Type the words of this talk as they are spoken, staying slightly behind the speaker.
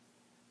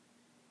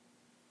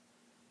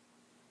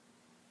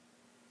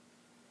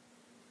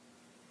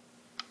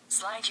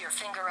Slide your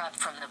finger up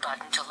from the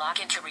button to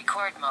lock into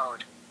record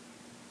mode.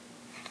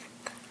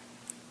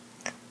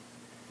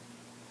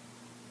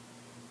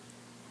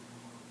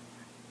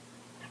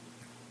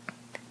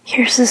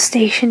 Here's a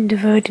station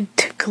devoted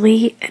to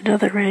Glee and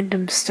other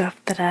random stuff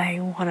that I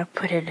want to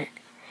put in it,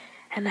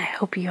 and I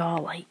hope you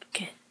all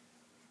like it.